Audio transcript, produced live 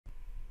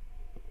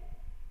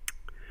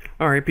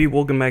Alright, people,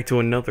 welcome back to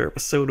another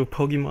episode of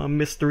Pokemon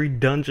Mystery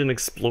Dungeon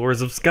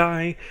Explorers of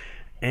Sky.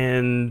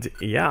 And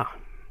yeah,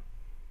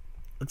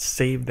 let's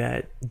save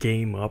that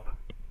game up.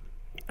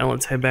 And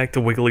let's head back to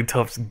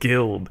Wigglytuff's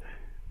guild.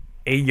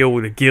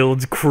 Ayo, the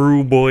guild's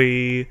crew, boy.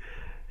 You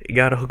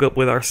gotta hook up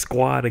with our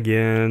squad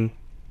again.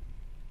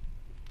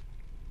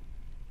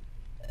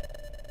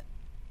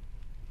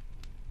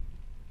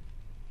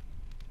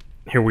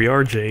 Here we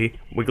are, Jay.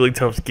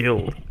 Wigglytuff's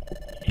guild.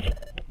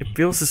 It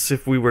feels as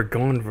if we were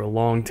gone for a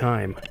long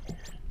time,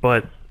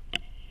 but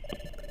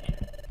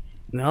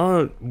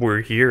now that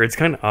we're here, it's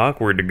kind of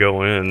awkward to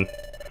go in.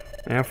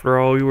 After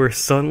all, we were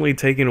suddenly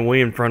taken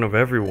away in front of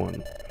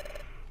everyone.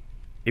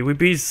 It would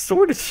be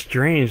sort of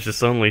strange to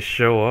suddenly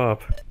show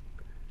up.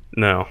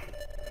 No,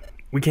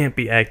 we can't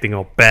be acting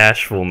all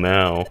bashful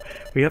now.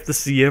 We have to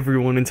see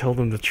everyone and tell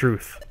them the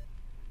truth.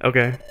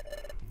 Okay,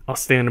 I'll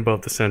stand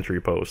above the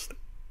sentry post.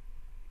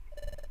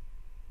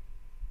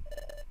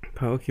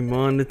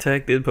 Pokemon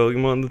detected,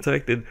 Pokemon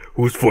detected.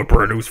 Whose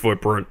footprint? Whose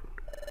footprint?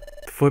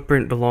 The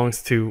footprint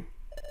belongs to...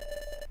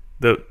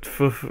 The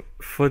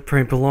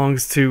footprint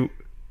belongs to...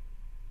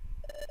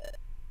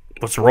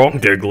 What's wrong,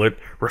 Diglett?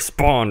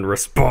 Respond,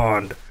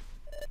 respond.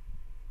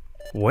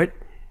 What?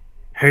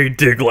 Hey,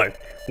 Diglett,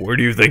 where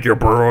do you think you're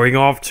burrowing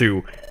off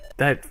to?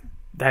 That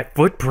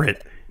footprint,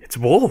 it's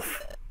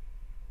Wolf.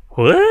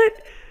 What?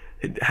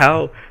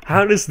 How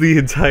does the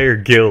entire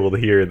guild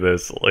hear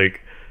this?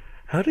 Like,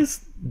 how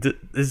does...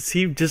 is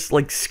he just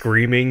like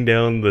screaming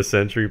down the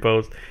sentry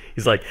post?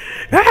 He's like,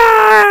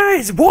 "Ah,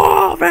 it's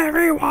Wolf,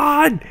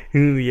 everyone!"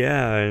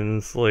 Yeah, and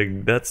it's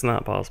like, that's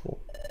not possible.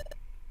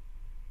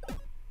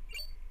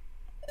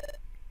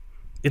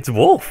 It's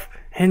Wolf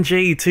and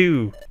Jay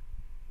too.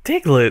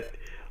 Diglett,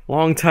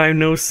 long time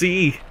no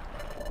see.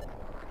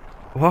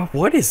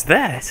 What is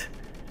that?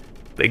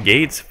 The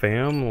Gates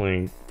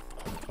family.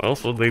 What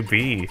else would they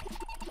be?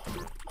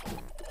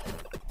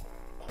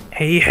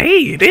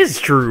 Hey, it is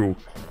true.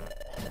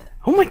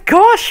 Oh my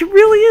gosh, it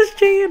really is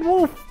Jay and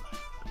Wolf!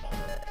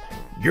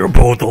 You're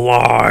both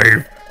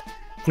alive!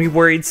 We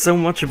worried so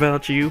much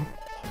about you.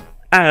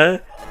 I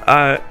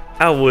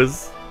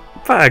was...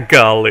 By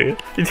golly.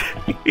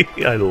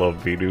 I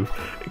love Bidoof.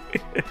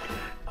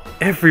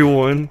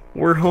 Everyone,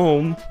 we're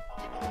home.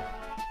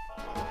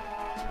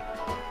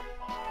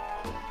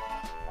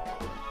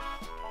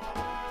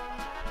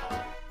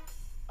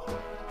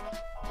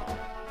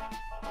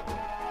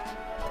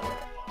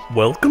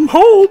 Welcome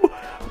home,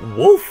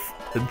 Wolf!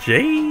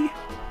 Jay?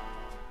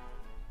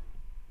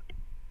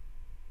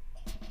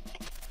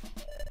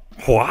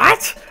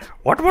 What?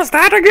 What was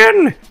that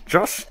again?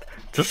 Just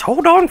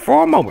hold on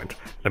for a moment.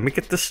 Let me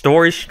get this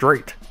story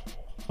straight.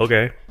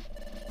 Okay.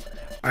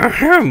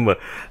 Ahem.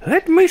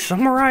 Let me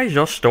summarize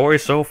your story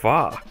so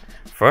far.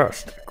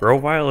 First,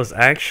 Grovyle is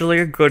actually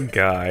a good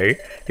guy.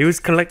 He was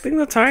collecting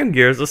the time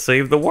gears to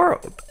save the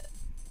world.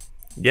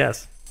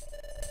 Yes.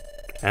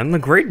 And the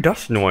Great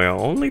Dusknoir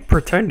only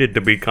pretended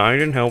to be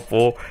kind and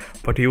helpful,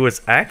 but he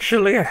was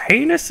actually a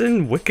heinous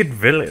and wicked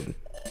villain.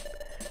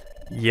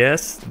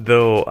 Yes,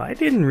 though I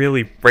didn't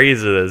really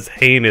phrase it as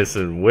heinous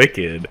and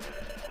wicked.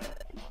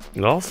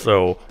 And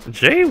also,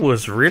 Jay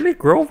was really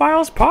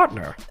Grovyle's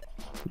partner.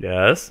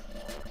 Yes.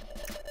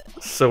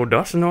 So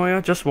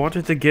Dusknoir just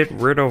wanted to get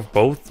rid of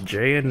both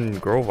Jay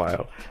and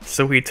Grovyle,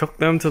 so he took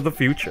them to the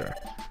future.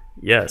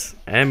 Yes,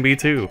 and me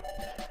too.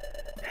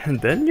 And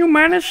then you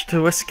managed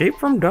to escape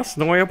from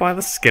Dusknoir by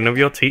the skin of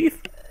your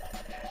teeth.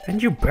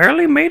 And you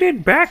barely made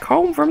it back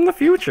home from the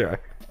future.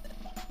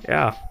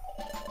 Yeah.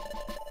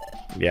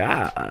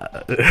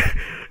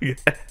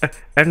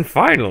 And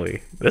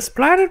finally, this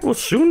planet will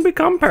soon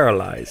become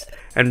paralyzed.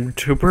 And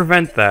to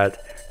prevent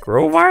that,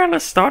 Grovyle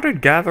has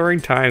started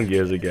gathering time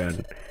gears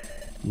again.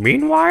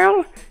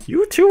 Meanwhile,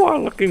 you two are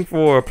looking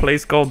for a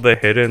place called the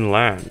Hidden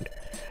Land.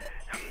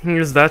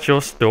 Is that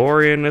your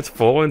story in its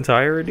full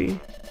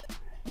entirety?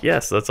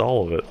 Yes, that's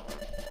all of it.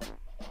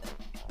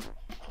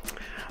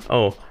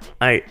 Oh,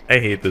 I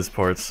hate this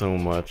part so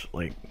much.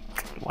 Like,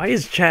 why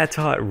is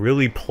Chatot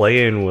really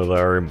playing with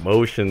our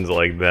emotions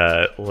like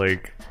that?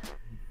 Like,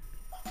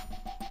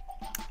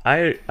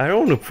 I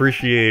don't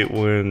appreciate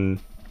when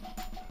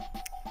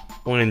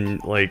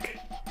like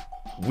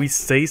we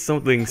say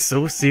something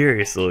so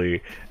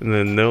seriously and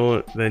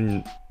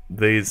then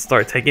they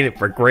start taking it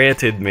for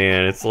granted,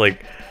 man. It's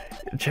like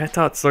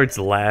Chatot starts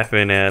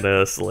laughing at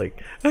us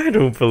like, I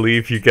don't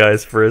believe you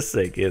guys for a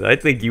second. I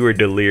think you were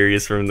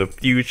delirious from the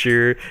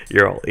future.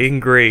 You're all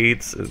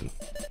ingrates and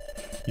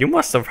you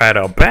must have had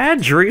a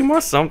bad dream or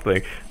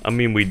something. I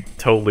mean, we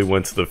totally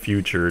went to the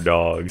future,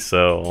 dog,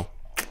 so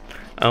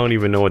I don't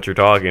even know what you're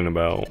talking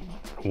about.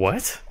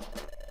 What?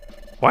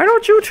 Why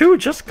don't you two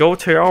just go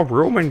to your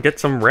room and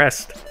get some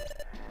rest?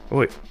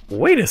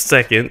 Wait a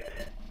second.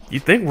 You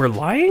think we're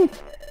lying?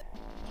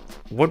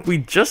 What we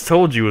just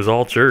told you is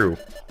all true.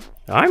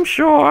 I'm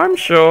sure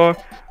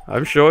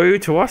you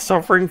two are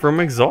suffering from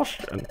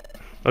exhaustion.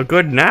 A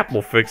good nap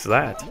will fix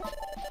that.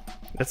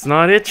 That's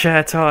not it,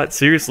 Chatot.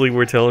 Seriously,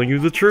 we're telling you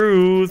the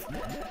truth.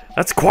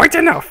 That's quite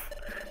enough.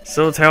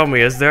 So tell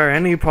me, is there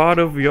any part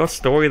of your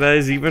story that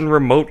is even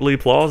remotely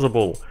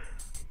plausible?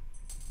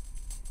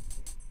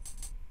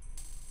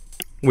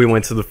 We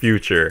went to the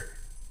future.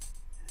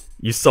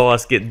 You saw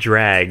us get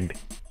dragged.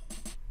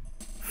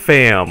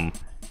 Fam.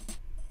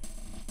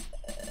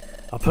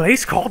 A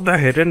place called the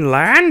Hidden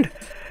Land?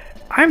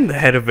 I'm the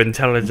head of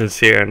intelligence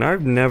here, and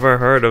I've never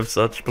heard of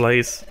such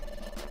place.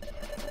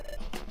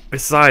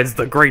 Besides,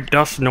 the Great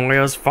Dust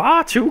Noya is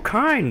far too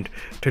kind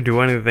to do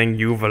anything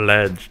you've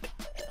alleged.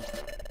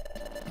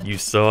 You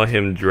saw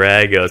him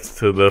drag us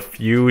to the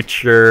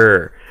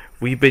future.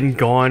 We've been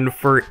gone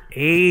for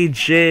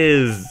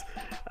ages.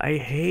 I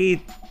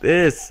hate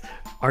this.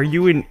 Are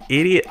you an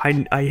idiot?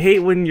 I hate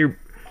when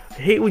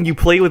you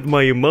play with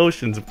my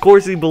emotions. Of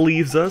course he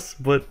believes us,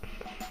 but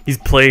he's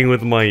playing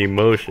with my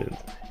emotions.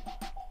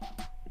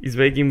 He's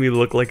making me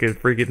look like a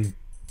freaking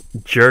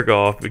jerk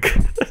off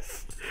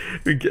because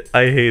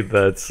I hate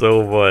that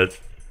so much.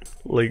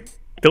 Like,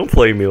 don't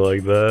play me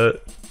like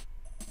that.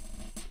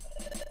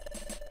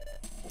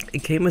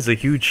 It came as a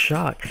huge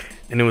shock,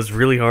 and it was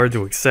really hard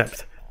to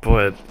accept,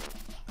 but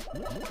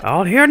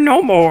I'll hear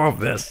no more of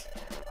this.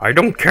 I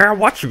don't care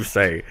what you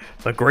say.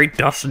 The Great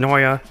Dust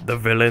Noya, the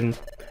villain.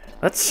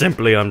 That's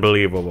simply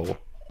unbelievable.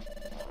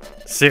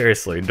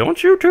 Seriously,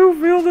 don't you two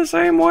feel the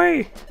same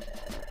way?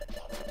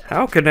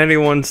 How can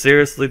anyone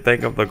seriously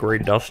think of the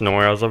Great Dust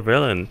Noya as a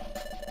villain?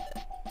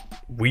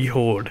 We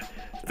hold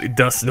the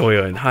Dust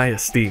Noya in high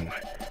esteem.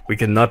 We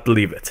cannot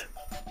believe it.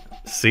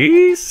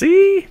 See?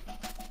 See?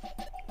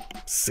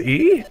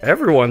 See?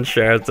 Everyone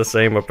shares the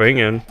same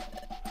opinion.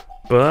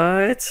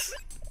 But...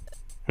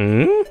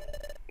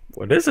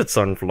 What is it,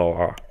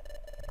 Sunflower?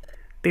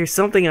 There's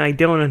something I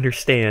don't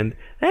understand.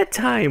 That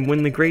time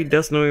when the Great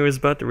Dust Noya was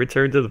about to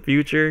return to the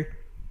future...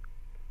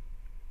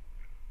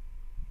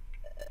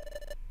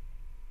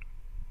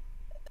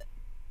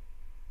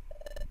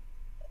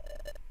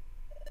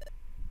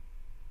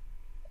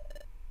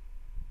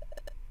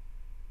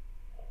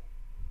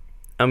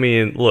 I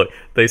mean, look,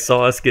 they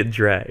saw us get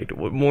dragged.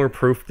 What more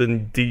proof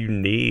do you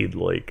need?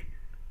 Like,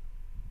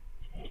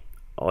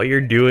 all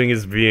you're doing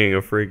is being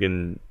a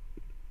freaking...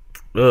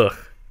 Ugh.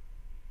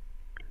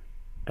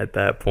 At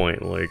that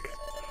point, like,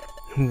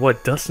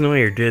 what Dust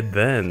Noya did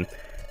then,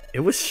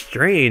 it was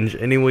strange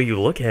any way you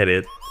look at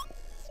it.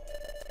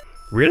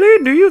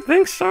 Really? Do you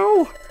think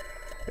so?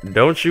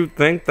 Don't you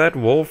think that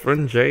Wolf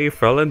and Jay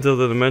fell into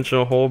the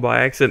dimensional hole by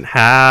accident?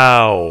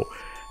 How?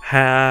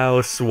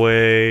 How,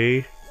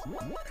 Sway?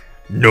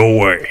 No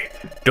way.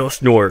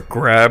 Dust Noya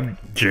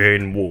grabbed Jay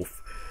and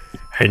Wolf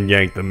and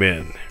yanked them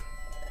in.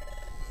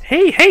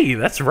 Hey,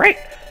 that's right.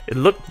 It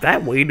looked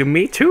that way to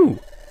me too.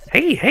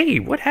 Hey,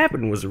 what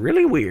happened was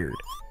really weird.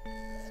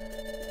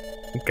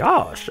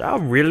 Gosh, I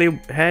really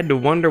had to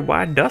wonder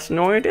why Dust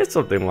Noya did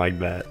something like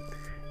that.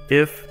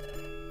 If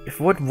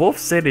what Wolf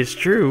said is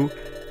true,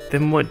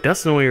 then what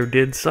Dust Noya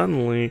did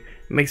suddenly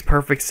makes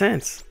perfect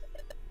sense.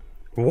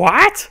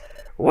 What?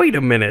 Wait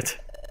a minute.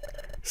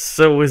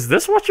 So is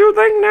this what you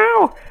think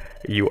now?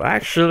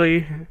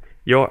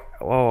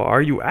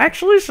 Are you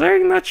actually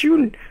saying that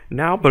you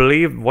now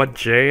believe what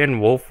Jay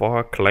and Wolf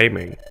are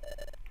claiming?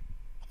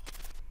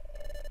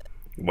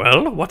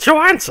 Well, what's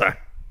your answer?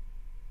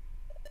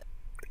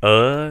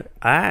 I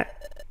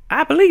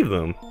believe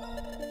them.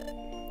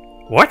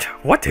 What?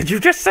 What did you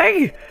just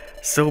say?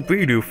 So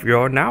Bidoof,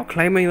 you're now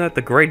claiming that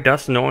the Great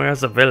Dust Noya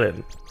is a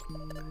villain.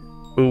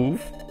 Oof,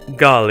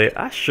 golly,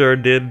 I sure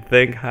did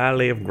think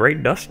highly of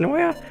Great Dust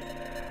Noya.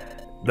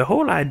 The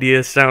whole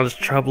idea sounds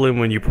troubling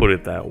when you put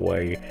it that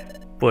way,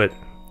 but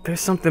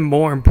there's something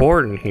more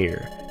important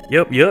here.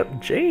 Yup,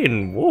 Jay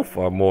and Wolf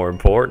are more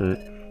important.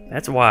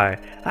 That's why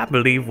I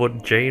believe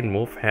what Jay and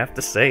Wolf have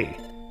to say.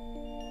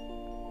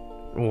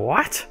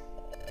 What?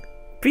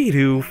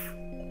 Bidoof.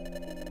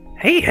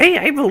 Hey,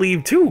 I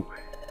believe too.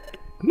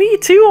 Me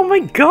too, oh my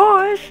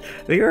gosh!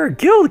 They are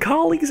guild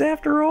colleagues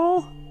after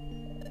all.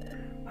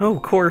 Oh,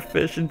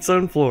 Corefish and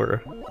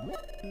Sunflower.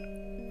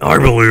 I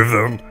believe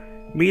them.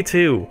 Me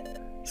too.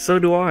 So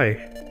do I.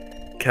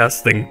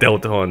 Casting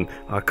doubt on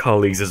our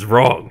colleagues is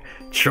wrong.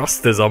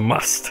 Trust is a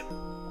must.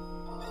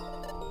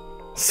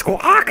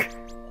 Squawk!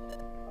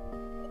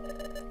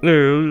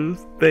 Oh,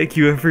 thank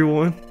you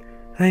everyone.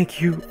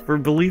 Thank you for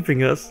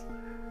believing us.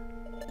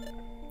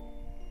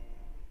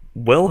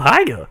 Well,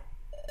 hiya.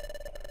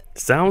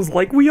 Sounds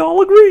like we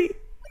all agree.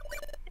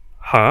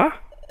 Huh?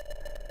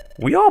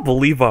 We all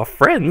believe our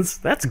friends.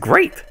 That's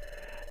great.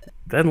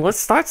 Then let's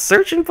start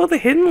searching for the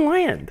hidden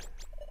land.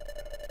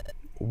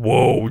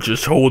 Whoa,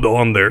 just hold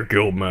on there,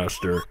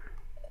 Guildmaster.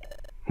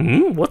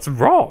 What's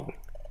wrong?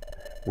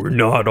 We're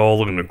not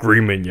all in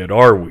agreement yet,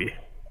 are we?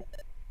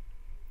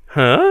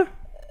 Huh?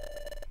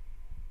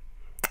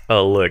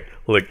 Oh, look.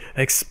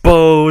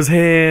 Expose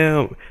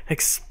him!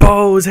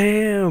 Expose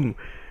him!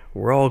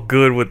 We're all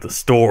good with the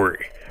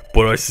story,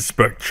 but I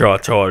suspect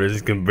Chatot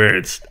is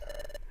convinced.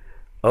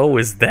 Oh,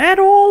 is that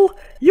all?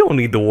 You don't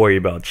need to worry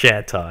about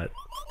Chatot.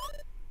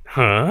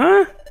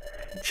 Huh?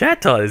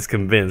 Chatot is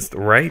convinced,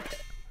 right?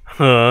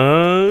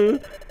 Huh?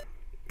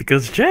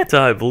 Because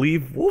Chatot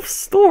believed Wolf's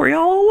story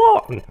all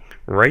along.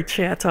 Right,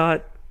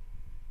 Chatot?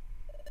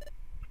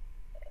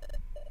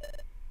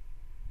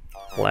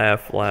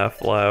 Laugh,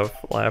 laugh,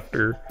 laugh,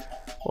 laughter,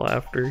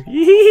 laughter.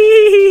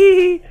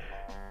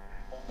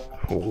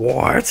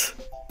 What?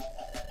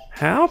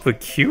 How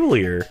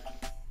peculiar.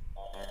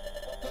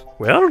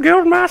 Well,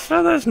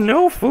 Guildmaster, there's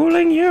no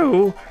fooling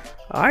you.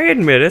 I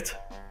admit it.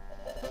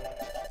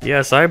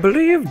 Yes, I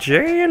believe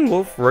Jay and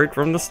Wolf right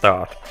from the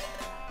start.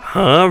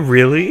 Huh,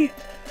 really?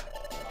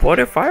 But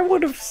if I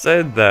would have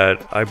said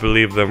that I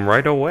believed them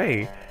right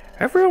away,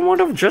 everyone would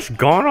have just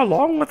gone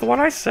along with what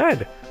I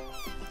said.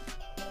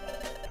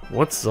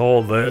 What's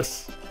all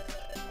this?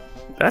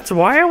 That's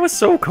why I was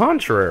so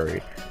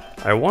contrary.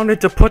 I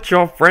wanted to put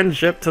your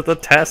friendship to the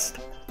test.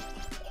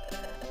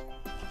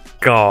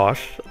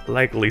 Gosh,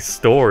 likely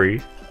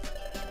story.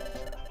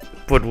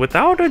 But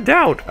without a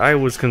doubt, I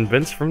was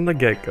convinced from the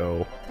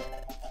get-go.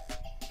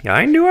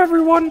 I knew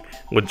everyone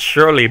would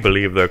surely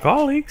believe their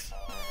colleagues.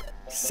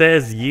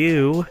 Says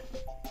you.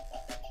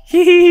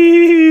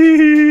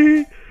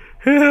 Hee.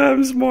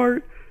 I'm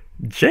smart.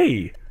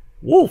 Jay,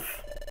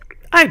 Wolf,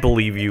 I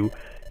believe you.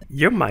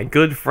 You're my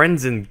good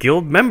friends in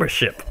guild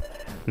membership.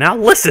 Now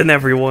listen,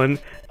 everyone.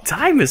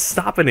 Time is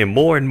stopping in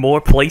more and more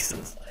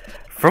places.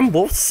 From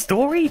Wolf's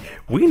story,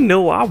 we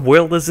know our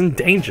world is in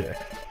danger.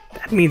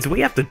 That means we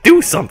have to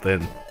do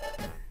something.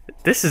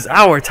 This is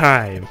our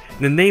time.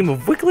 In the name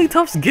of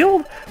Wigglytuff's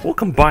Guild, we'll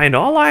combine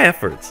all our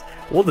efforts.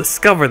 We'll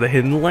discover the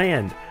hidden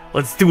land.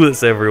 Let's do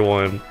this,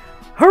 everyone.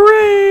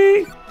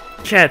 Hooray!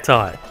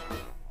 Chatot.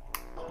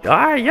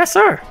 Yes,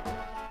 sir.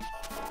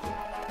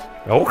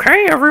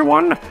 Okay,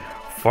 everyone.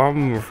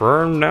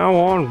 From now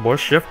on, we're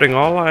shifting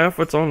all our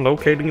efforts on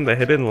locating the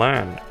hidden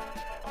land.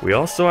 We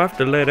also have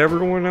to let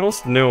everyone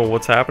else know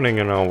what's happening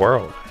in our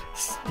world.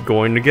 It's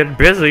going to get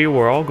busy.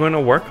 We're all going to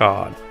work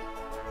hard.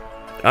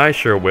 I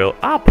sure will.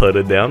 I'll put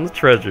it down to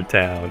Treasure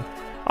Town.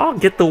 I'll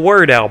get the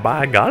word out,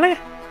 by golly.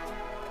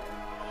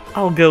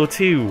 I'll go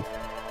too.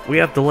 We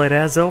have to let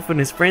Azelf and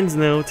his friends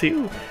know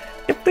too.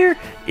 If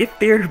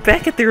they're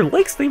back at their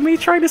lakes, they may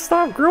try to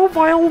stop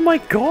Grovyle. Oh my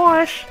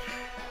gosh.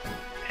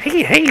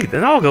 Hey,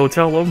 then I'll go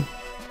tell them.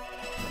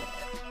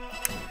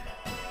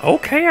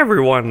 Okay,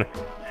 everyone.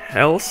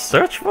 I'll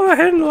search for the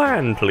hidden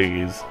land,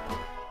 please.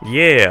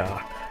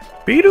 Yeah.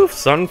 Bidoof,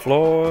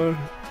 Sunflower,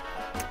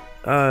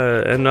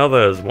 and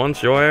others.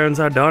 Once your errands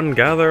are done,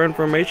 gather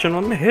information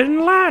on the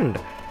hidden land.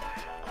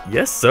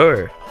 Yes,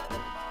 sir.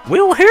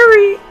 We'll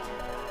hurry.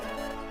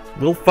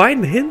 We'll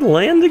find the hidden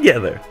land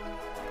together.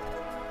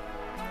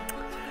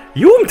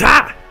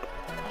 Yoomta!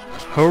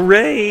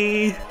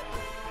 Hooray!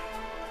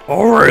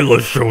 Alright,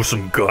 let's show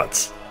some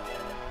guts.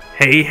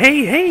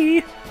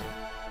 Hey!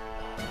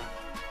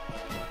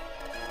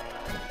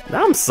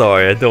 I'm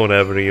sorry I don't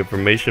have any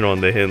information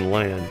on the hidden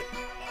land.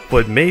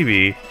 But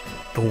maybe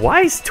the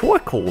wise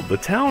Torkoal, the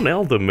town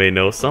elder, may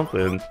know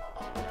something.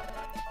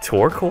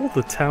 Torkoal,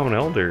 the town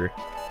elder?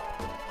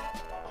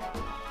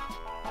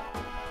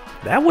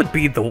 That would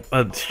be the...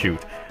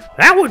 shoot.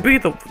 That would be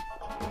the...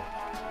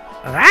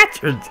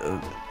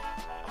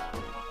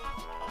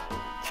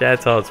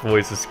 Chatot's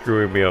voice is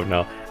screwing me up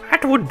now.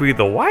 That would be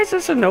the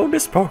wisest and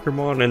oldest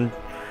Pokemon in,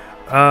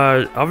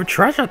 of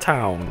Treasure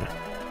Town.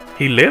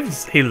 He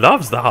loves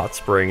the hot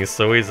springs,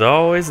 so he's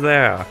always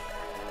there.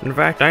 In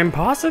fact, I'm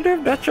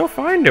positive that you'll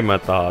find him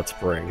at the hot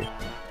spring.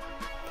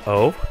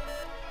 Oh,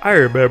 I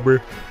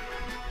remember.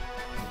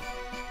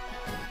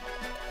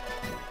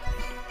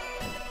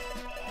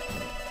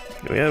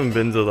 We haven't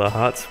been to the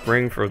hot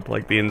spring for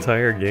like the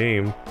entire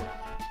game.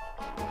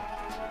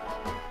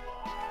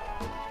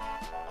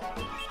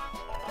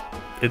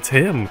 It's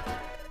him,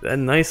 that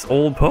nice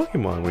old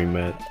Pokemon we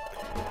met.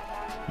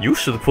 You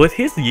should put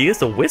his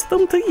years of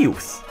wisdom to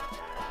use.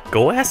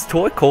 Go ask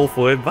Torkoal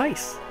for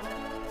advice.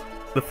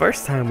 The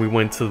first time we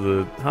went to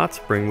the hot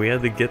spring, we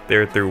had to get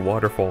there through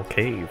Waterfall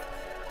Cave.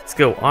 Let's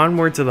go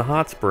onward to the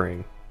hot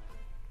spring.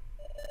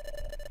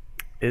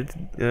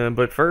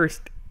 But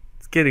first,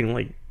 it's getting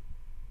late.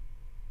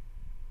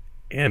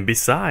 And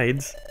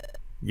besides,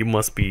 you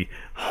must be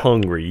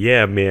hungry.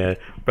 Yeah, man,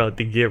 about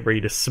to get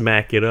ready to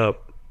smack it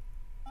up.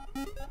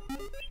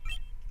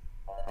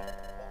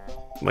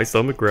 My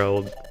stomach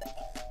growled.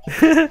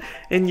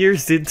 And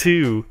yours did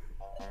too.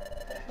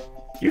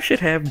 You should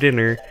have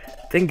dinner,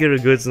 then get a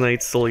good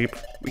night's sleep.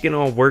 We can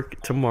all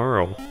work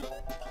tomorrow.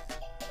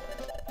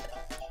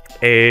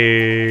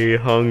 Hey,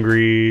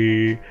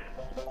 hungry.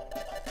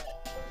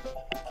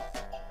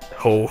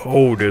 Ho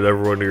ho, did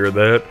everyone hear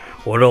that?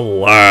 What a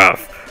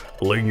laugh.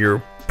 Letting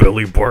your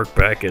belly bark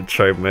back at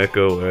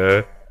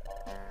Chimecho, eh?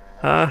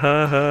 Ha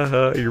ha ha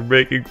ha, you're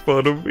making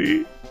fun of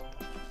me.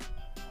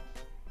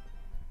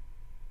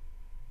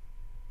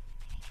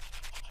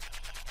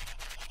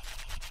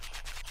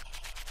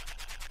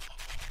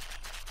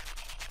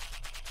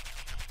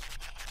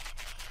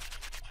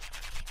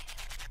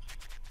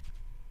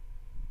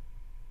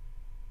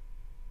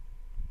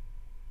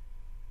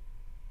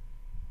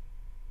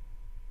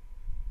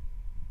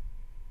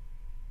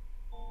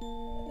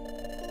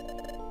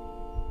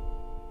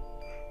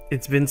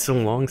 It's been so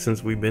long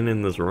since we've been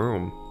in this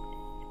room.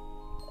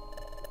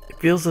 It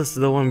feels as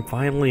though I'm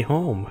finally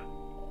home.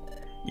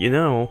 You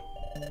know,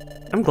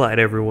 I'm glad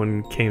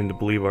everyone came to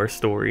believe our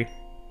story.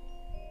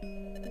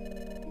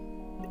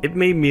 It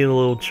made me a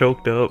little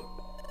choked up.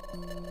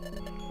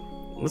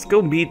 Let's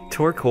go meet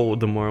Torkoal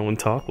tomorrow and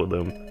talk with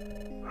him.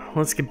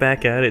 Let's get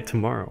back at it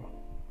tomorrow.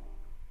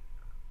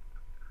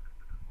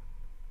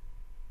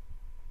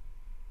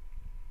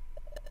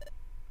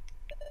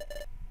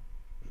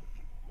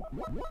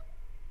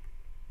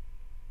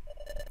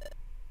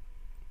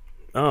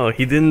 Oh,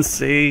 he didn't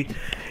say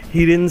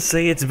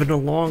it's been a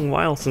long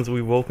while since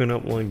we've woken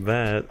up like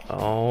that.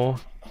 Oh,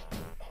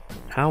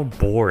 how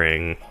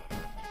boring.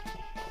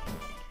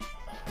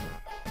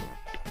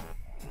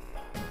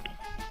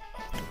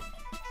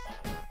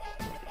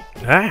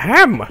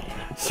 Ahem!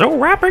 So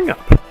wrapping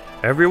up,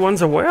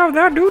 everyone's aware of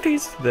their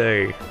duties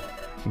today.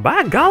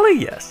 By golly,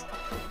 yes.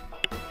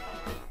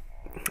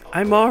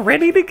 I'm all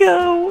ready to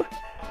go.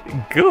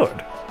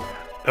 Good.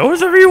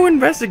 Those of you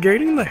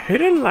investigating the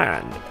hidden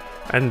land,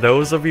 and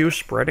those of you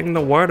spreading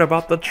the word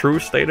about the true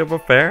state of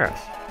affairs,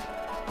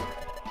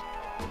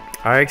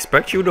 I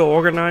expect you to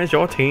organize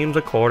your teams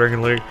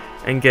accordingly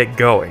and get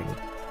going.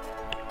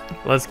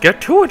 Let's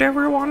get to it,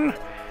 everyone.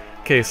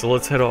 Okay, so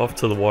let's head off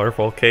to the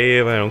waterfall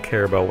cave. I don't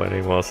care about what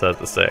anyone else has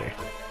to say.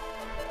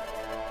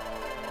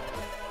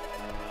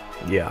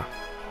 Yeah,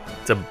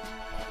 it's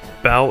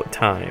about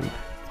time.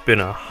 It's been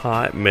a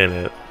hot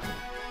minute.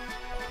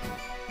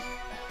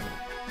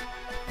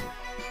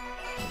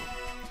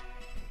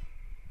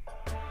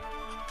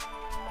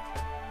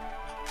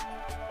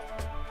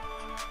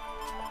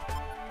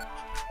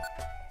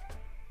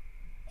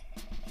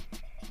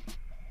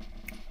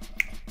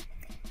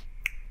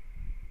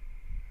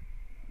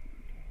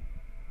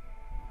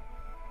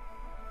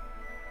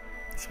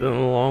 It's been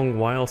a long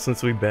while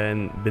since we've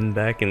been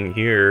back in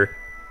here.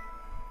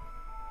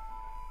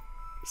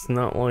 It's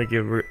not like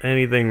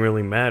anything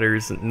really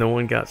matters. No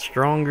one got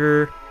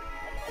stronger.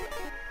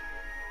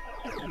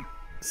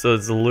 So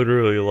it's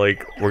literally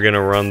like we're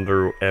gonna run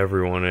through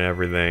everyone and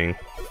everything.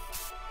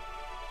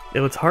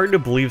 It's hard to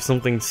believe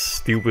something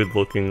stupid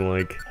looking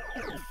like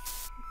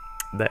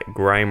that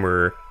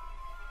Grimer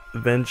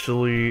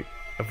eventually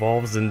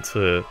evolves into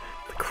the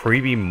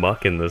creepy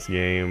muck in this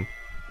game.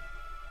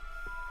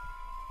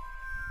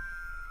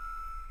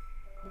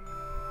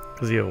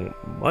 Cause yo,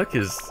 Muck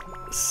is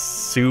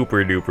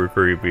super duper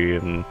creepy,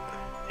 and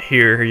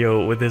here,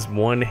 yo, with his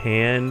one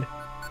hand,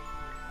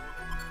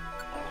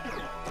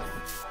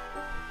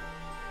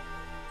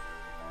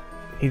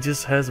 he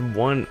just has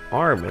one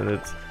arm and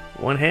it's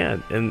one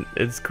hand, and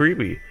it's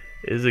creepy.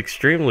 It's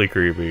extremely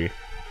creepy.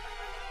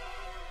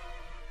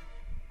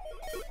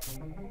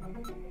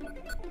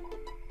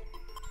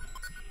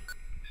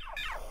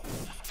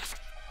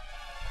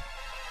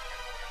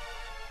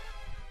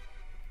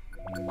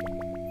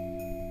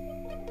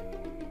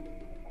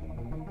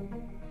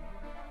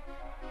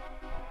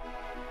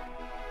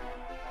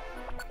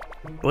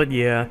 But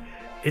yeah,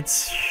 it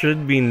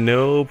should be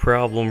no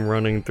problem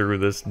running through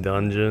this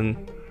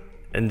dungeon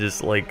and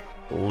just like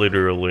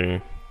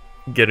literally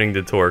getting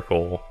to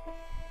Torkoal.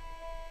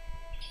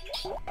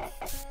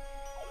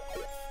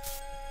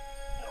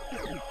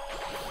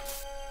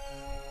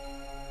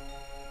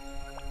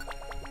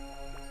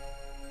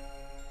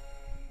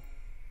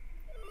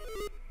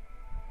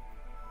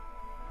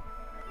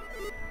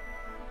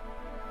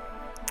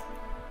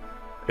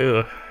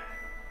 Ugh.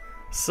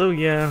 So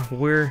yeah,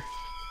 we're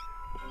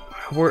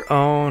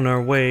on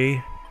our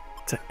way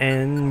to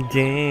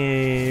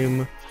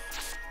endgame.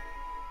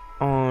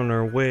 On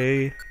our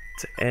way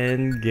to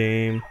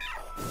endgame.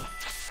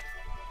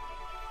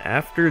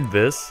 After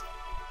this,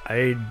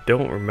 I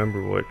don't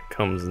remember what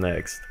comes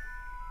next.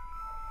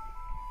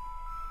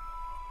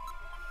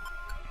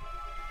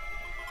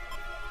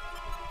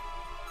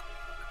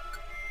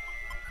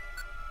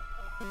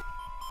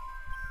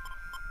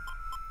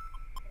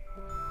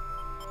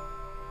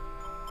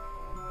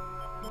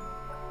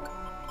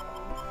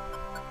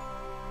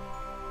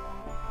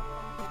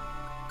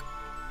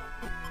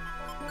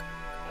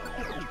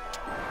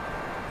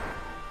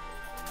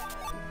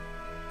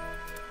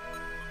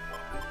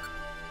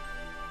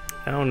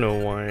 I don't know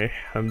why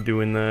I'm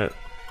doing that.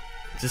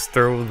 Just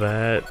throw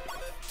that.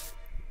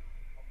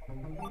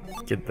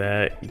 Get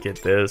that,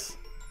 get this.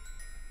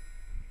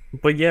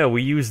 But yeah,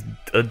 we used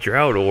a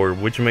drought orb,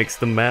 which makes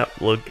the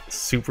map look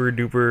super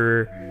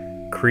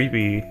duper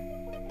creepy.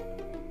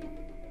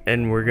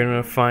 And we're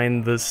gonna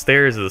find the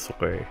stairs this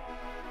way.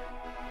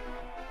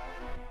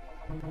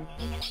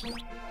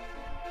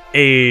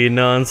 Hey,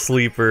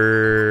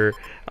 non-sleeper.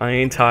 I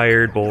ain't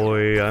tired,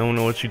 boy. I don't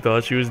know what you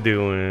thought you was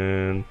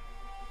doing.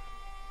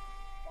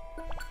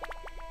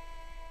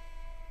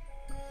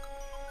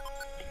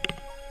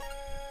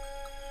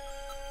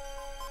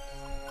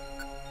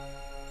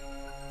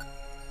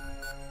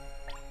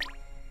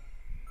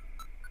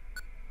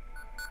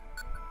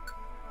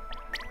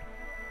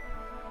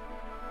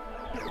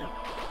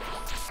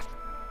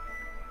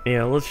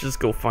 Yeah, let's just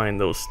go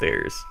find those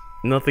stairs.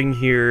 Nothing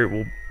here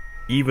will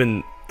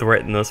even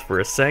threaten us for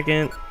a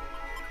second.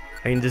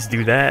 I can just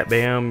do that,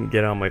 bam,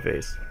 get out of my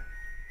face.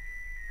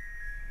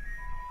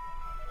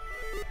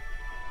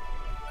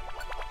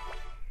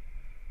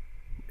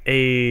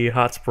 a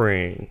hot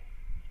spring.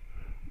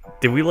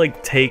 Did we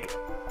like take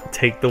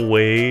the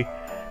way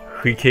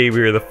we came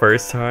here the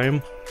first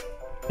time?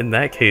 In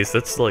that case,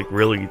 that's like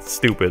really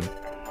stupid.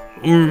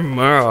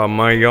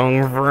 My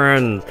young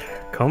friend,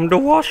 come to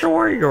wash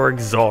away your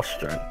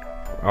exhaustion.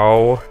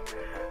 Oh,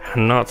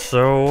 not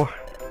so.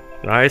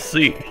 I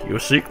see, you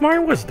seek my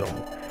wisdom.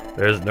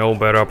 There's no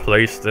better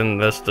place than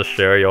this to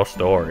share your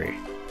story.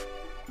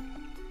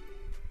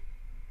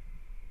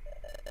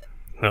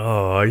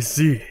 Ah, I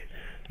see.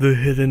 The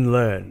Hidden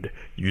Land,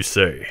 you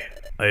say.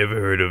 I have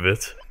heard of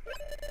it.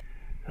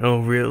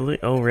 Oh, really?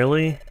 Oh,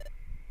 really?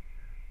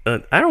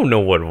 I don't know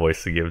what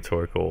voice to give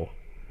Torkoal.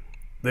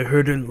 The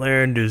Hidden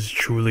Land is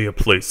truly a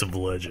place of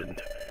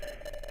legend.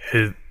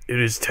 It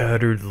is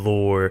tattered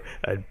lore,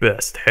 at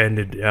best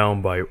handed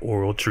down by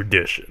oral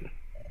tradition.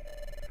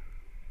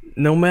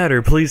 No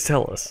matter, please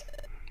tell us.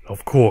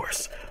 Of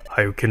course,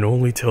 I can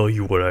only tell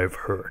you what I've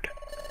heard.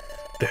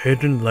 The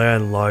Hidden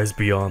Land lies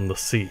beyond the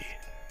sea.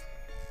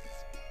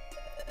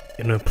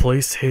 In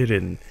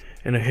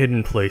a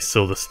hidden place,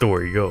 so the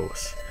story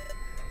goes.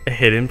 A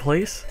hidden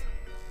place?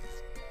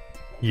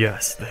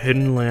 Yes, the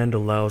Hidden Land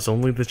allows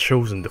only the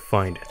chosen to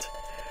find it.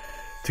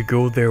 To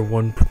go there,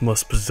 one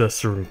must possess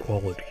certain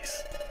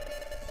qualities.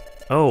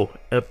 Oh,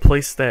 a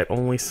place that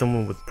only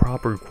someone with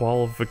proper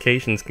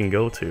qualifications can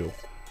go to.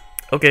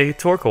 Okay,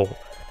 Torkoal,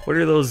 what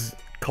are those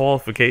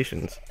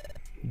qualifications?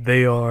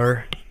 They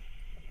are...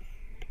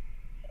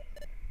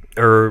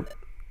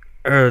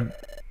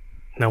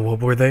 now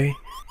what were they?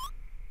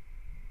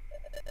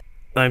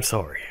 I'm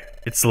sorry,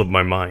 it slipped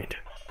my mind.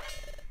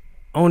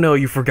 Oh no,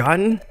 you've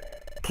forgotten?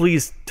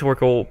 Please,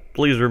 Torkoal,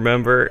 please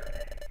remember.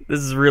 This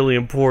is really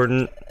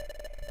important.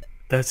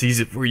 That's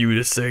easy for you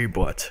to say,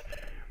 but...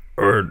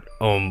 Oh,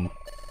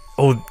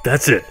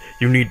 that's it.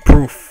 You need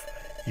proof.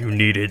 You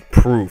needed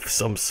proof,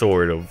 some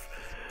sort of...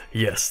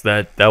 Yes,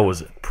 that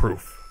was it.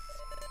 Proof.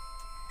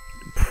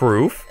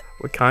 Proof?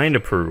 What kind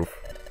of proof?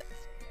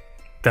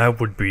 That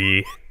would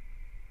be...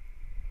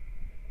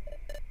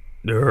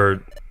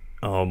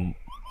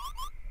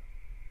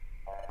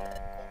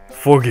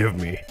 Forgive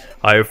me.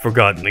 I have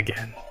forgotten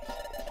again.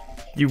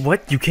 You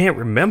what? You can't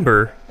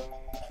remember?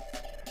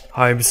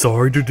 I'm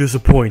sorry to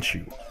disappoint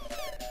you.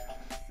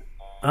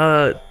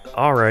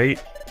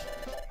 Alright.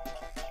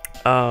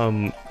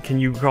 Can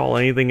you recall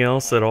anything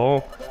else at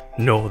all?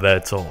 No,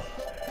 that's all.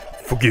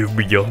 Forgive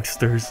me,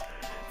 youngsters.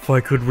 If I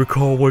could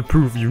recall what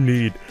proof you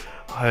need,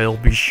 I'll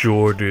be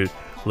sure to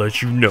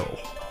let you know.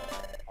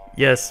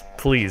 Yes,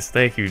 please.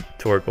 Thank you,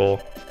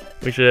 Torkoal.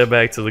 We should head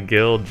back to the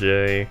guild,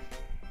 Jay.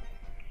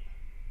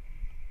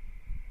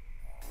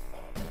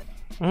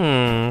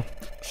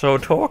 So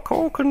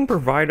Torkoal couldn't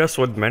provide us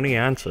with many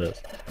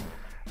answers.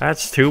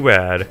 That's too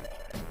bad.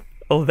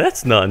 Oh,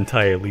 that's not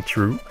entirely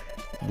true.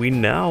 We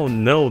now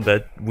know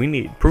that we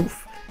need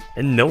proof,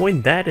 and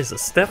knowing that is a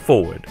step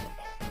forward.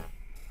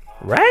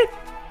 Right?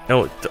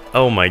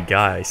 Oh my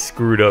god, I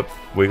screwed up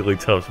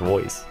Wigglytuff's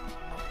voice.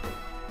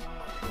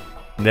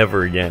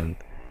 Never again.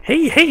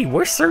 Hey,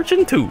 we're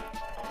searching too.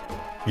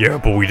 Yeah,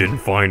 but we didn't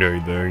find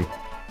anything.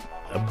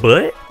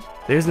 But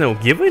there's no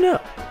giving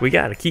up. We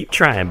gotta keep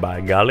trying,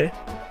 by golly.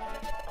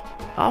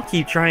 I'll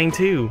keep trying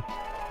too.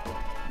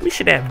 We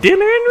should have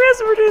dinner and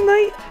rest for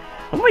tonight.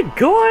 Oh my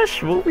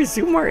gosh, we'll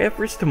resume our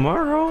efforts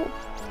tomorrow.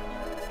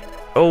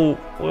 Oh,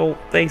 well,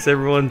 thanks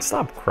everyone.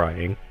 Stop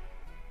crying.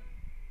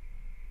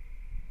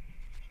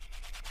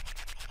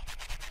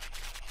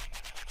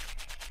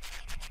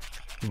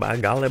 By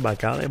golly, by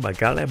golly, by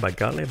golly, by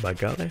golly, by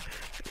golly.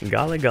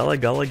 Golly, golly,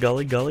 golly,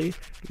 golly, golly.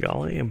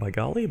 Golly, and by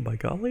golly, by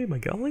golly, by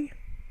golly.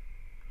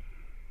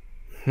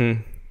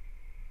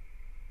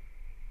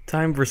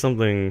 Time for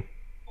something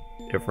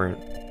different.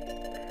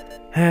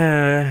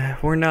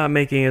 We're not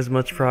making as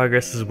much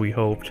progress as we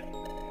hoped.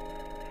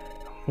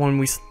 When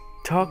we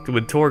talked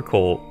with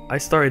Torkoal, I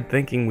started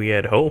thinking we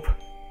had hope.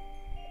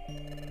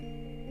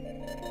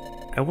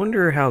 I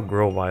wonder how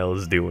Grovyle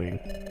is doing.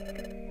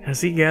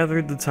 Has he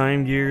gathered the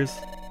time gears?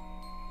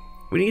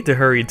 We need to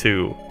hurry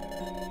too,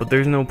 but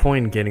there's no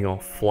point in getting all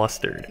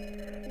flustered,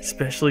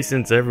 especially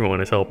since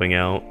everyone is helping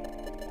out.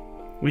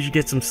 We should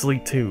get some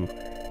sleep too,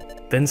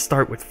 then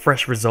start with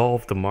fresh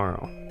resolve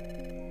tomorrow.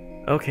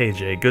 Okay,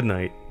 Jay, good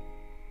night.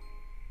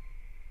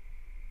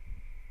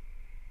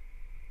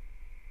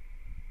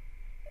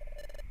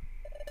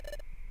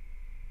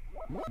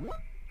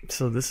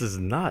 So this is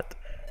not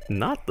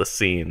the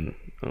scene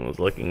I was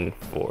looking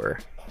for,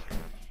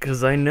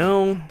 because I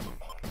know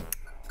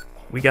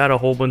we got a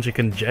whole bunch of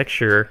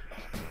conjecture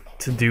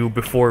to do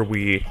before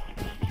we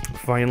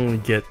finally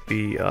get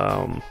the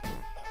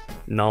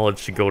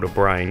knowledge to go to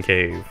Brine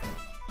Cave.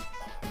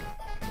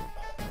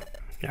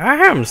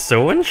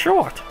 So in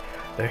short,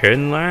 the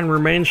Hidden Land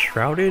remains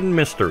shrouded in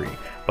mystery,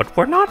 but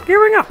we're not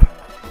giving up.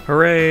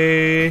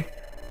 Hooray!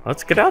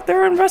 Let's get out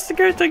there and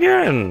investigate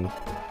again.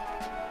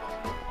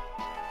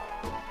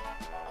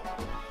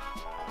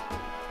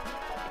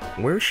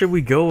 Where should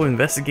we go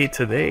investigate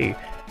today?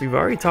 We've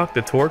already talked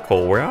to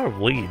Torkoal. We're out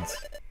of leads.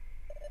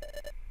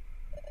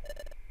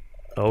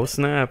 Oh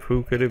snap,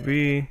 who could it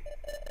be?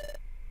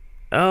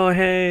 Oh,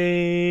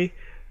 hey!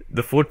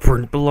 The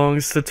footprint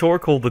belongs to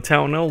Torkoal, the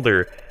town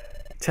elder.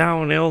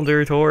 Town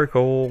elder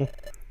Torkoal.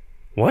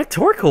 What?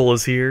 Torkoal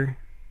is here?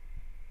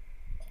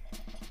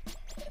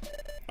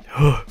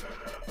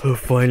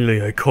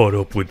 Finally I caught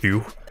up with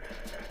you.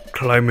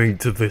 Climbing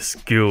to this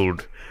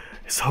guild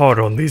is hard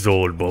on these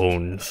old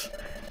bones.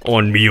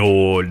 On me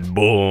old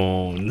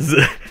bones.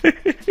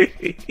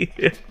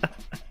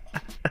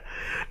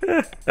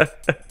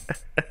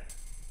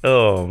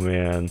 Oh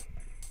man.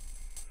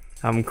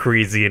 I'm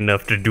crazy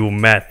enough to do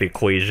math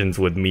equations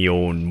with me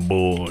own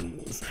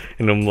bones.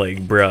 And I'm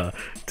like, bruh,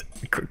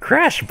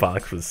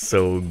 Crashbox was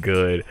so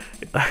good.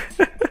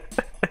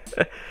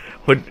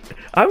 What?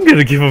 I'm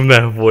gonna give him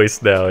that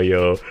voice now,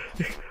 yo.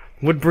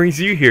 What brings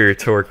you here,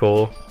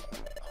 Torkoal?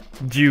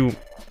 Do you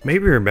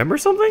maybe remember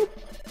something?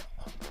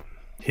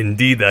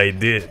 Indeed I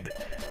did.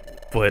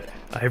 But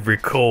I've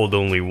recalled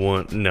only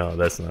one. No,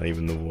 that's not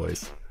even the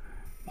voice.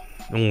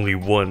 Only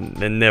one.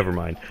 And never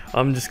mind.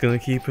 I'm just gonna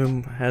keep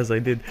him as I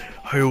did.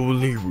 I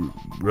only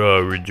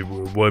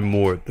one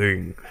more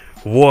thing.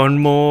 One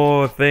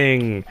more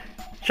thing.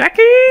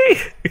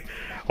 Jackie!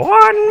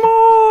 One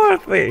more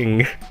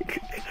thing.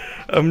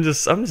 I'm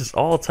just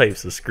all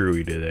types of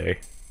screwy today.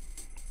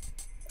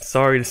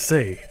 Sorry to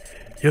say,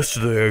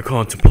 yesterday I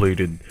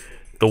contemplated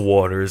the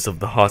waters of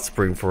the hot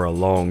spring for a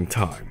long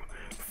time.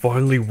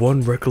 Finally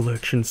one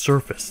recollection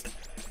surfaced.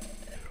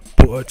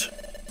 But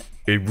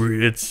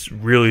it's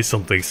really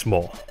something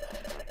small.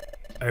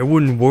 I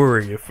wouldn't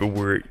worry if it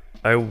were.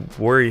 I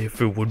worry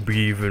if it would be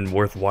even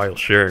worthwhile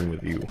sharing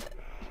with you.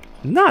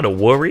 Not a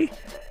worry.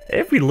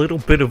 Every little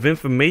bit of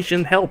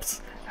information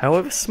helps,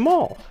 however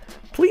small.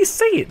 Please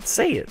say it,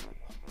 say it.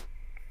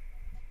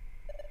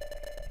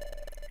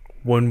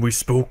 When we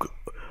spoke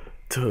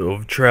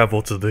of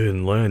travel to the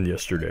hidden land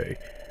yesterday,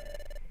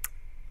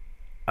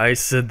 I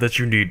said that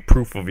you need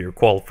proof of your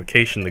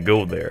qualification to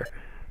go there.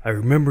 I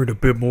remembered a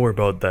bit more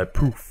about that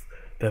proof.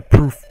 That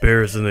proof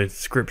bears an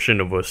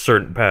inscription of a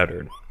certain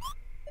pattern.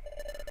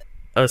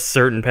 A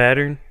certain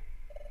pattern?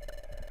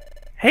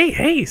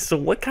 Hey, so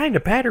what kind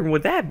of pattern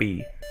would that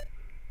be?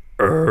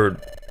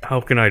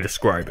 How can I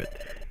describe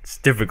it? It's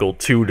difficult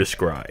to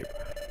describe.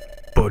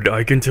 But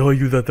I can tell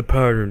you that the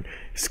pattern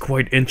is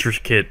quite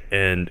intricate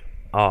and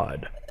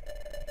odd.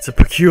 It's a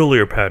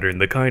peculiar pattern,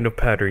 the kind of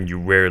pattern you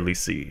rarely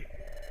see.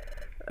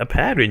 A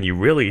pattern you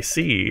really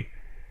see?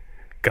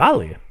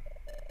 Golly.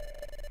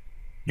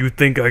 You'd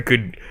think I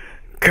could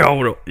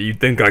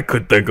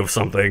think of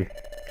something.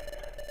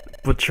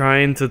 But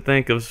trying to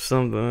think of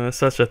something,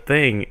 such a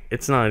thing,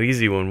 it's not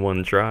easy when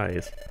one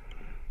tries.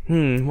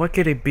 What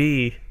could it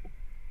be?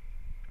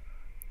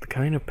 The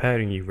kind of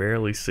pattern you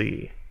rarely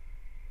see.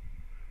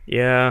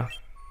 Yeah,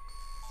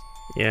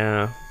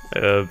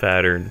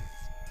 pattern.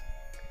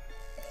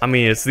 I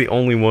mean, it's the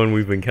only one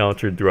we've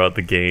encountered throughout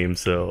the game,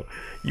 so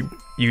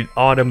you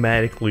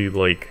automatically,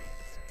 like,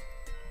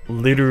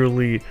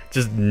 literally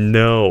just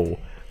know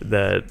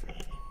that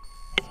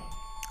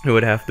it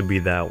would have to be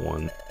that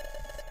one.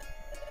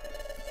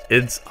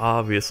 It's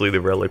obviously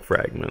the relic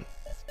fragment.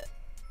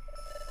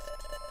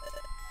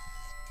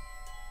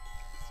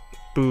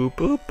 Boop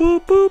boop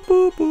boop boop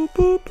boop boop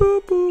boop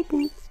boop boop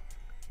boop.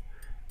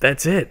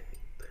 That's it.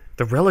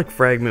 The relic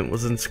fragment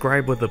was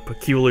inscribed with a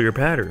peculiar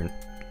pattern.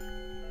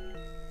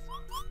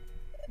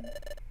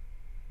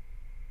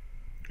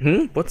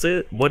 What's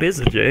it? What is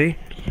it, Jay?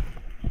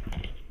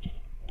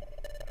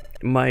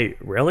 My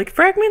relic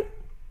fragment?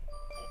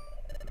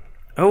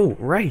 Oh,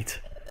 right.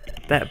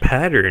 That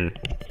pattern.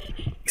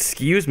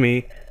 Excuse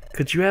me,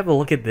 could you have a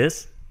look at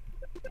this?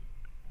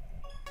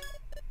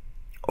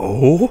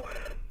 Oh,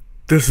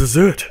 this is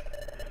it.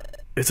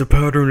 It's a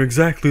pattern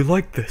exactly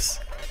like this.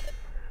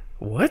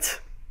 What?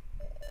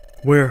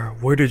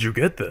 Where did you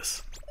get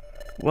this?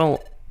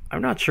 Well,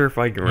 I'm not sure if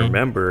I can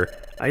remember.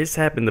 I just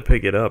happened to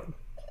pick it up.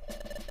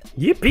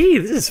 Yippee,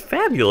 this is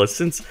fabulous.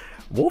 Since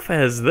Wolf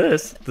has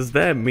this, does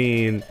that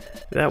mean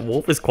that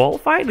Wolf is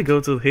qualified to go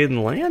to the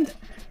hidden land?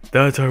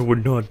 That I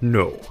would not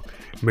know.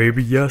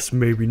 Maybe yes,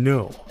 maybe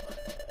no.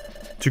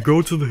 To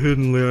go to the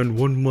hidden land,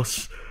 one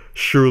must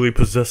surely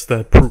possess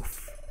that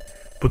proof.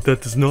 But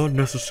that does not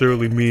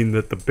necessarily mean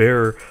that the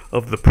bearer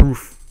of the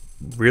proof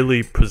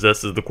really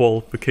possesses the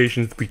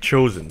qualifications to be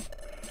chosen.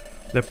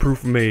 That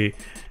proof may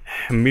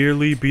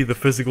merely be the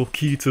physical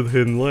key to the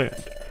hidden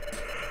land.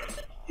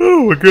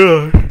 Oh my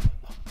god.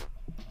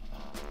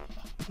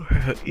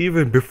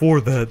 Even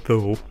before that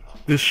though,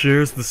 this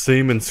shares the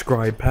same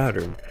inscribed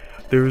pattern.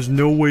 There is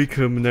no way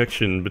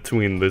connection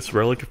between this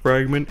relic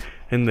fragment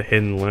and the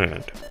hidden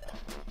land.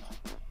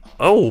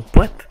 Oh,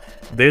 but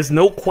there's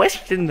no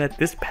question that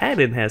this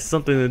pattern has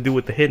something to do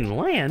with the hidden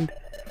land.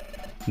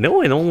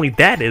 Knowing only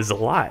that is a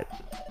lot.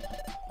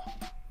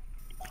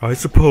 I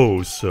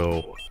suppose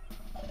so.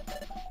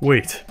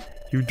 Wait,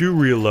 you do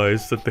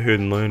realize that the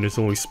hidden land is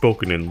only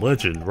spoken in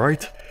legend,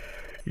 right?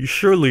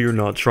 You're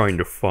not trying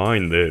to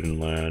find the hidden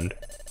land.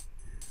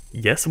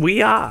 Yes,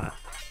 we are.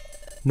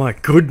 My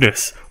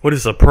goodness, what a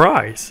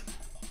surprise!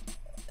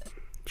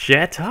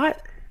 Chatot?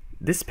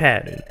 This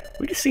pattern.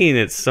 We've seen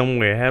it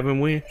somewhere, haven't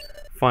we?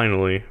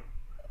 Finally,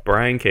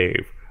 Brine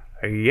Cave.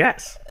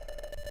 Yes.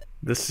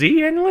 The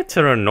sea inlet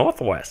to the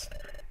northwest.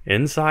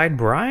 Inside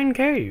Brine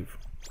Cave.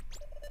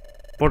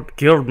 But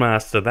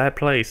Guildmaster, that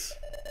place.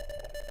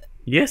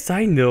 Yes,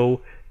 I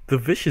know. The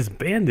vicious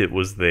bandit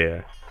was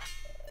there.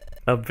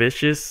 A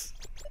vicious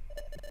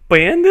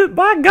bandit?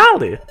 By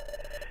golly!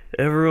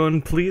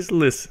 Everyone please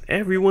listen.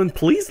 Everyone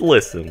please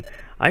listen.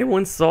 I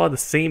once saw the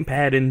same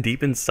pattern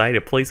deep inside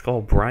a place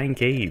called Brine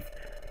Cave.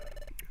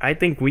 I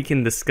think we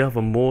can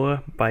discover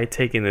more by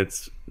taking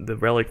the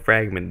relic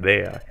fragment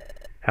there.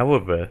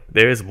 However,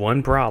 there is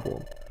one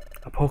problem.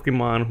 A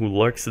Pokemon who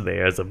lurks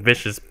there is a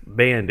vicious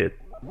bandit.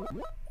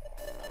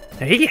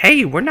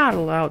 Hey, we're not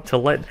allowed to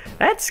let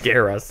that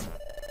scare us.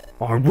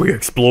 Aren't we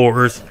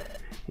explorers?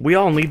 We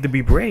all need to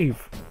be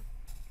brave.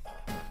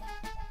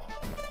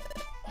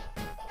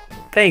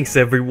 Thanks,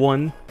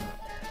 everyone.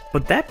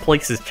 But that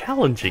place is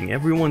challenging.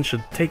 Everyone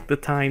should take the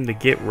time to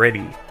get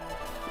ready.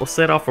 We'll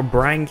set off for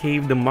Brine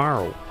Cave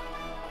tomorrow.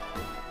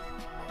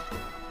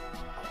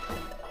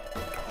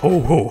 Ho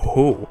ho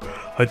ho!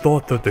 I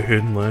thought that the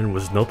Hidden Land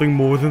was nothing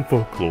more than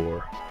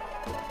folklore.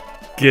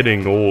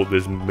 Getting old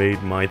has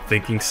made my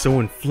thinking so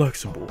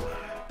inflexible.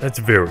 That's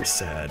very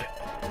sad.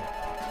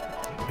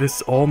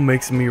 This all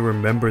makes me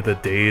remember the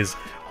days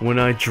when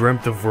I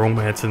dreamt of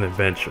romance and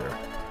adventure.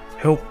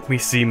 Help me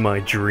see my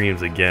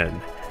dreams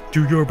again.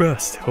 Do your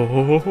best. Ho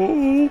ho ho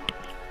ho!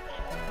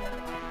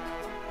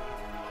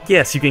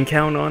 Yes, you can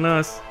count on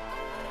us.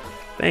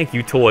 Thank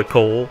you, Toy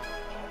Cole.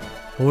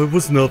 Oh, it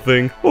was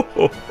nothing. Ho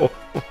ho ho!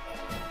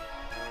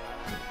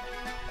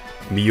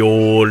 Me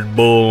old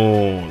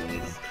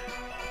bones.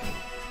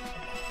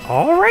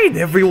 Alright,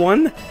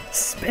 everyone.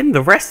 Spend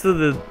the rest of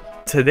the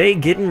today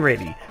getting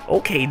ready.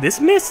 Okay,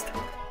 dismissed.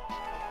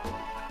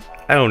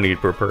 I don't need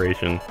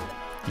preparation.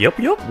 Yup,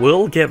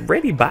 we'll get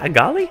ready, by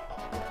golly.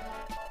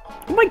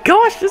 Oh my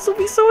gosh, this will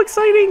be so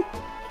exciting.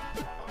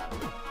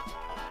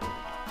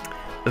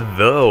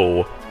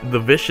 Though, the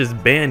vicious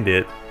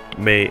bandit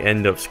may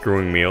end up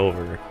screwing me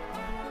over.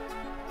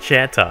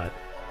 Chatot,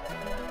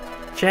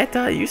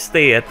 you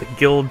stay at the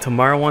guild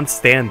tomorrow on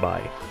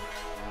standby.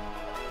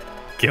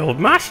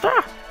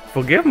 Guildmaster?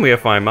 Forgive me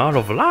if I'm out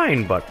of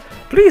line, but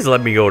please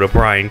let me go to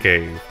Brine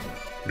Cave.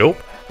 Nope,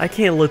 I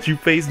can't let you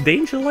face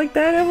danger like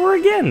that ever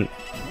again.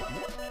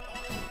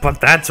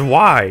 But that's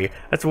why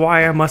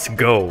I must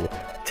go.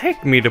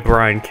 Take me to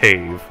Brine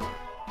Cave.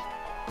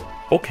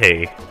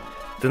 Okay,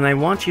 then I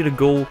want you to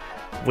go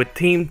with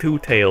Team Two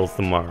Tails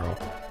tomorrow.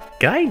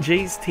 Guide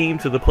Jay's team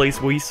to the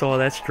place where you saw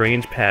that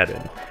strange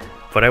pattern.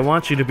 But I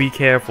want you to be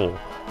careful.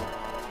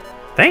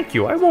 Thank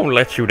you, I won't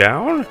let you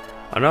down.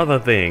 Another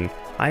thing,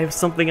 I have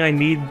something I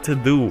need to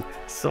do,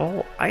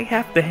 so I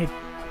have to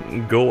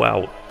go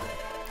out.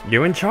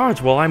 You're in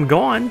charge while I'm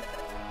gone.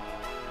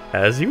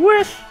 As you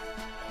wish.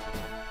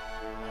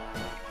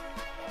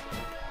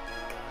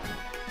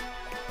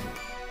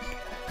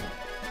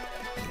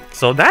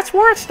 So that's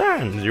where it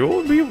stands.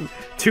 You'll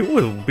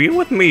be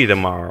with me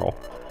tomorrow.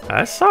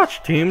 As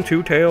such, Team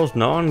Two Tails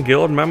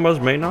non-guild members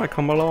may not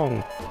come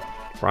along.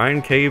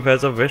 Brine Cave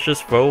has a vicious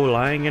foe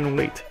lying in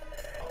wait.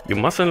 You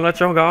mustn't let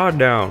your guard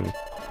down.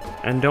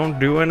 And don't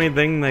do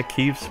anything that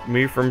keeps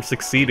me from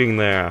succeeding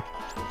there.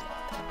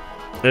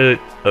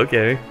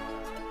 Okay.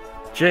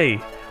 Jay,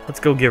 let's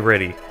go get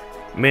ready.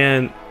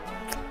 Man.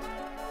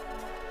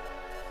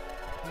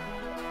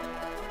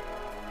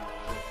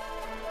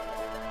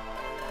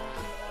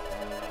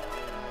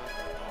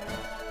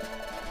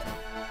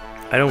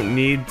 I don't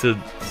need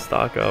to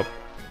stock up.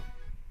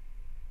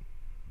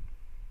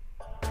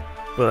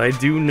 But I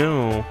do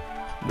know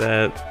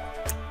that...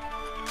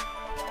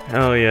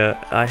 Oh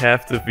yeah, I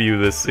have to view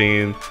this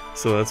scene,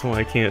 so that's why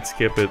I can't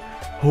skip it.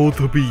 Oh,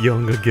 to be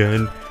young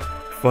again.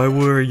 If I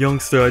were a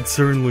youngster, I'd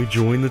certainly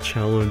join the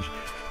challenge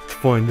to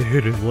find the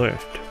hidden land.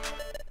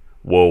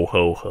 Whoa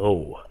ho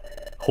ho.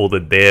 Hold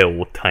it there,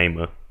 old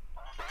timer.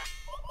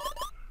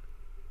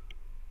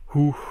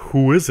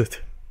 Who is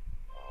it?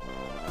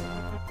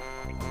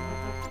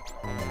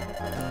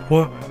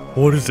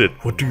 What is it?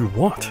 What do you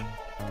want?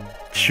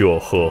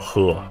 Sure,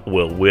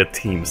 well, we're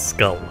Team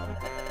Skull.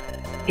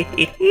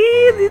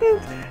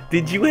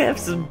 Did you have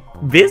some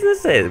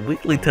business at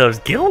Wigglytuff's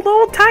Guild,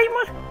 old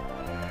timer?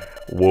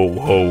 Whoa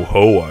ho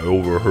ho, I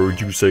overheard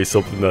you say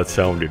something that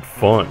sounded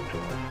fun.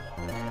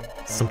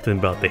 Something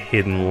about the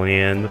hidden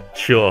land.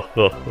 Sure,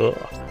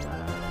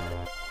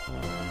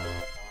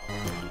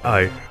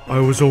 I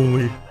was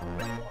only...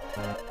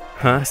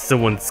 Huh?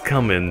 Someone's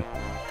coming.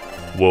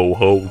 Whoa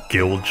ho,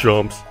 guild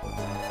chumps.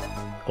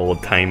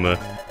 Old timer,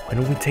 why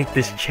don't we take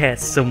this chat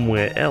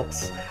somewhere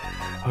else?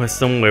 Or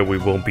somewhere we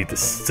won't be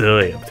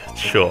disturbed.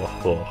 Sure,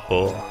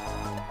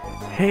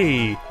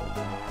 Hey!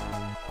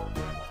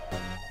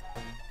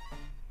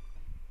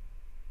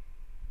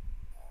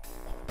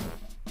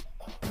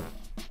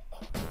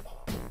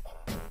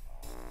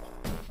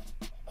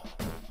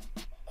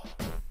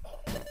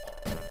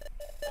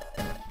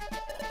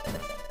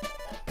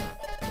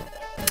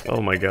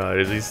 Oh my god,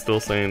 is he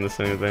still saying the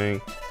same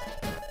thing?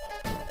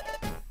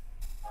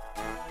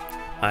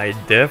 I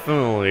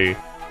definitely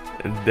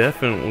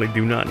definitely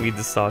do not need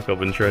to stock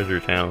up in Treasure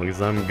Town,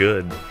 because I'm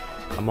good.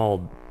 I'm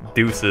all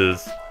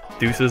deuces.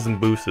 Deuces and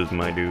booses,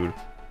 my dude.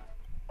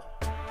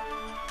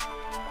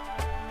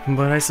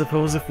 But I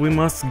suppose if we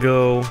must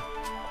go...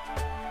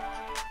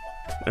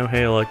 Oh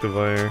hey,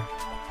 Electivire.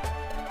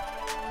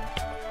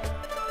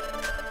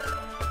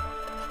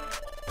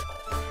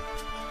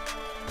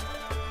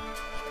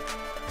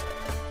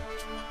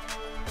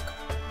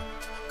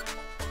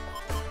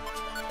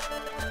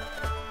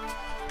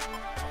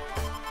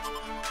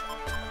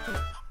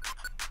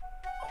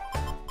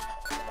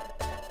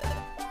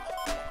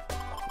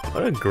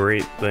 What a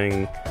great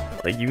thing.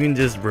 Like, you can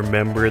just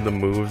remember the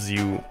moves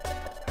you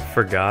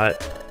forgot.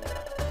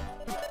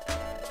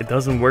 It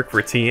doesn't work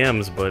for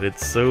TMs, but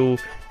it's so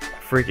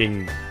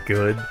freaking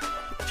good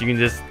that you can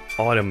just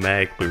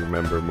automatically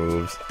remember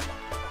moves.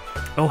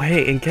 Oh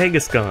hey, and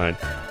Kangaskhan!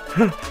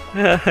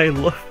 I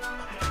love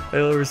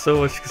her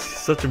so much because she's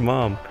such a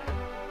mom.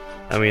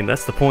 I mean,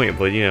 that's the point,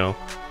 but you know.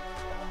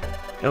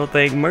 Oh,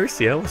 thank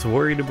mercy, I was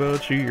worried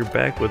about you. You're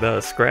back without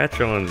a scratch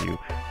on you.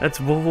 That's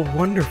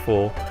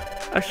wonderful.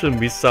 I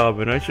shouldn't be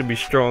sobbing, I should be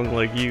strong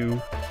like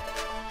you.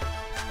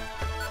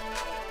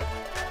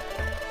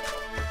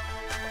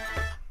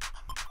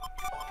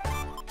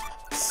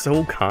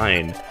 So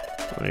kind.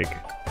 Like...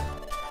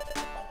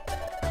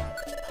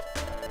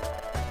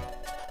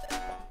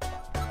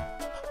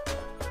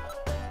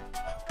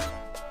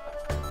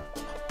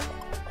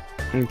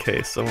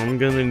 Okay, so I'm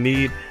gonna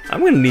need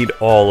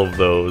all of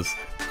those.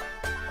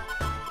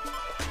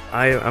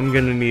 I'm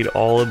gonna need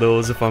all of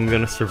those if I'm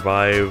gonna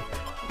survive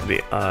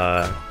the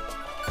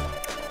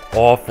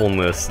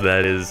awfulness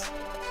that is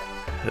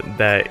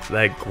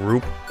that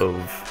group of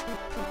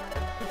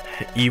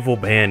evil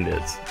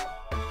bandits.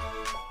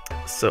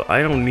 So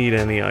I don't need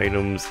any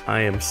items.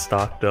 I am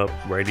stocked up,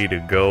 ready to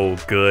go.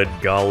 Good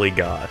golly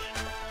gosh.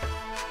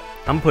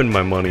 I'm putting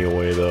my money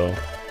away though.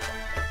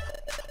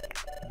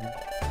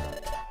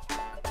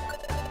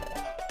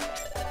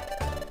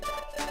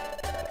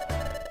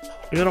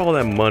 Look at all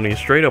that money,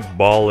 straight up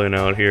balling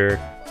out here.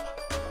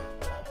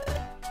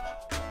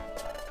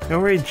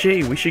 Alright,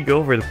 Jay, we should go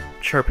over to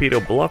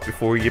Sharpedo Bluff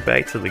before we get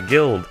back to the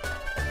guild.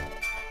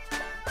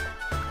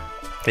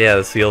 Yeah,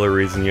 that's the other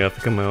reason you have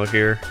to come out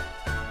here.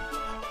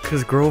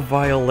 Because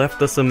Grovyle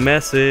left us a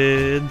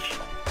message.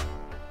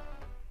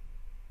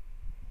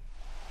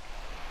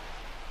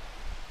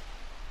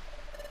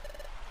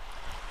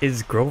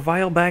 Is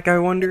Grovyle back, I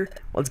wonder?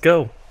 Let's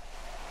go.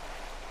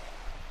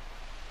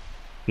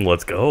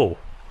 Let's go.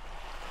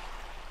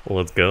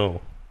 Let's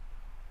go.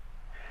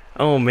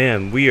 Oh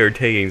man, we are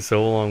taking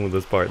so long with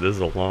this part. This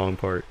is a long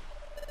part.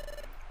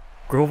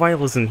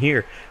 Grovyle isn't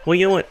here. Well,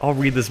 you know what? I'll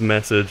read this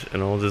message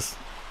and I'll just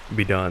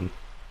be done.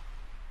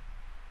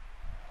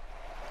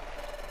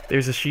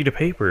 There's a sheet of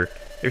paper.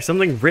 There's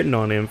something written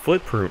on it in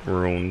footprint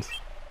runes.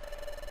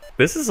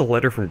 This is a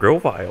letter from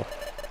Grovyle.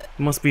 It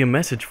must be a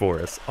message for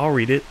us. I'll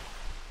read it.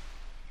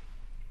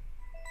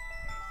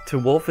 To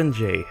Wolf and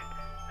Jay.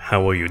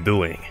 How are you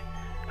doing?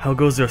 How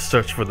goes your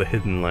search for the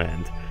hidden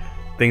land?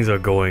 Things are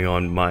going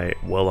on my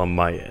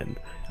end.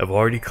 I've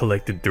already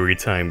collected 3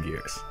 time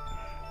gears.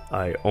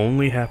 I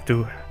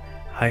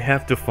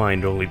have to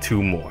find only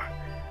 2 more.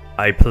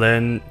 I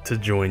plan to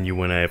join you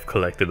when I have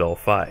collected all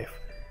 5.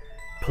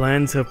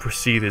 Plans have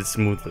proceeded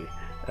smoothly,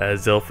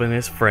 as Elf and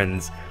his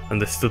friends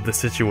understood the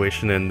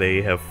situation and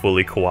they have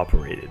fully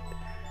cooperated.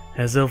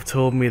 As Elf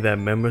told me that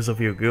members of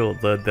your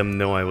guild let them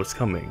know I was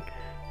coming.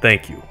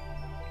 Thank you.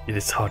 It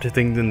is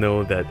heartening to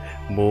know that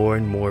more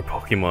and more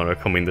Pokemon are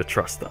coming to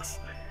trust us.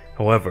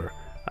 However,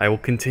 I will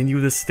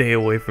continue to stay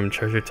away from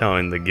Treasure Town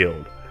and the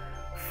guild.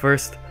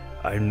 First,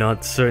 I'm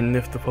not certain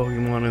if the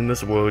Pokemon in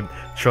this world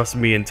trust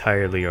me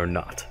entirely or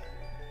not.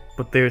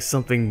 But there's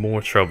something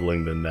more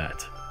troubling than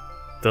that.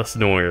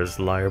 Dusknoir is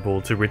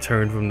liable to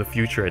return from the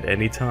future at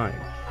any time.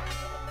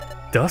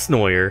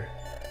 Dusknoir?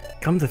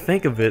 Come to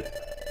think of it,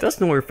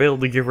 Dusknoir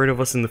failed to get rid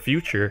of us in the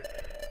future.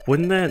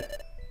 Wouldn't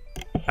that...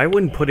 I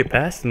wouldn't put it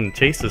past him to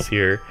chase us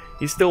here.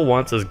 He still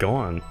wants us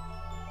gone.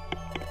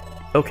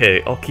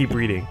 Okay, I'll keep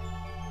reading.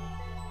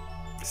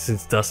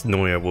 Since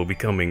Dusknoir will be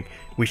coming,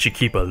 we should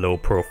keep a low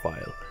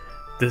profile.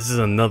 This is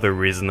another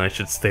reason I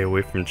should stay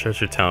away from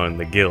Treasure Town and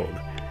the guild.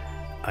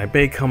 I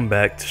may come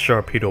back to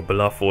Sharpedo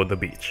Bluff or the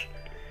beach.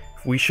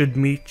 If we should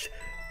meet,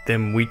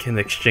 then we can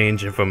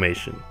exchange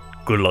information.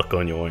 Good luck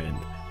on your end.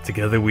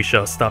 Together we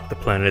shall stop the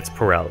planet's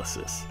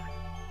paralysis.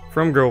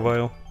 From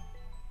Grovyle.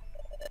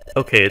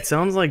 Okay, it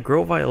sounds like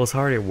Grovyle is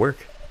hard at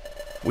work.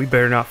 We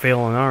better not fail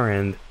on our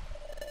end.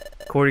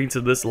 According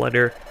to this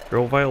letter,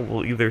 Grovyle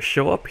will either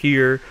show up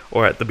here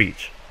or at the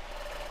beach.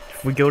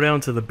 If we go down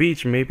to the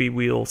beach, maybe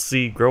we'll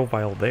see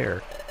Grovyle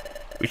there.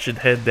 We should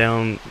head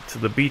down to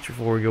the beach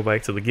before we go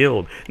back to the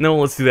guild. No,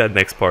 let's do that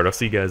next part. I'll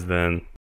see you guys then.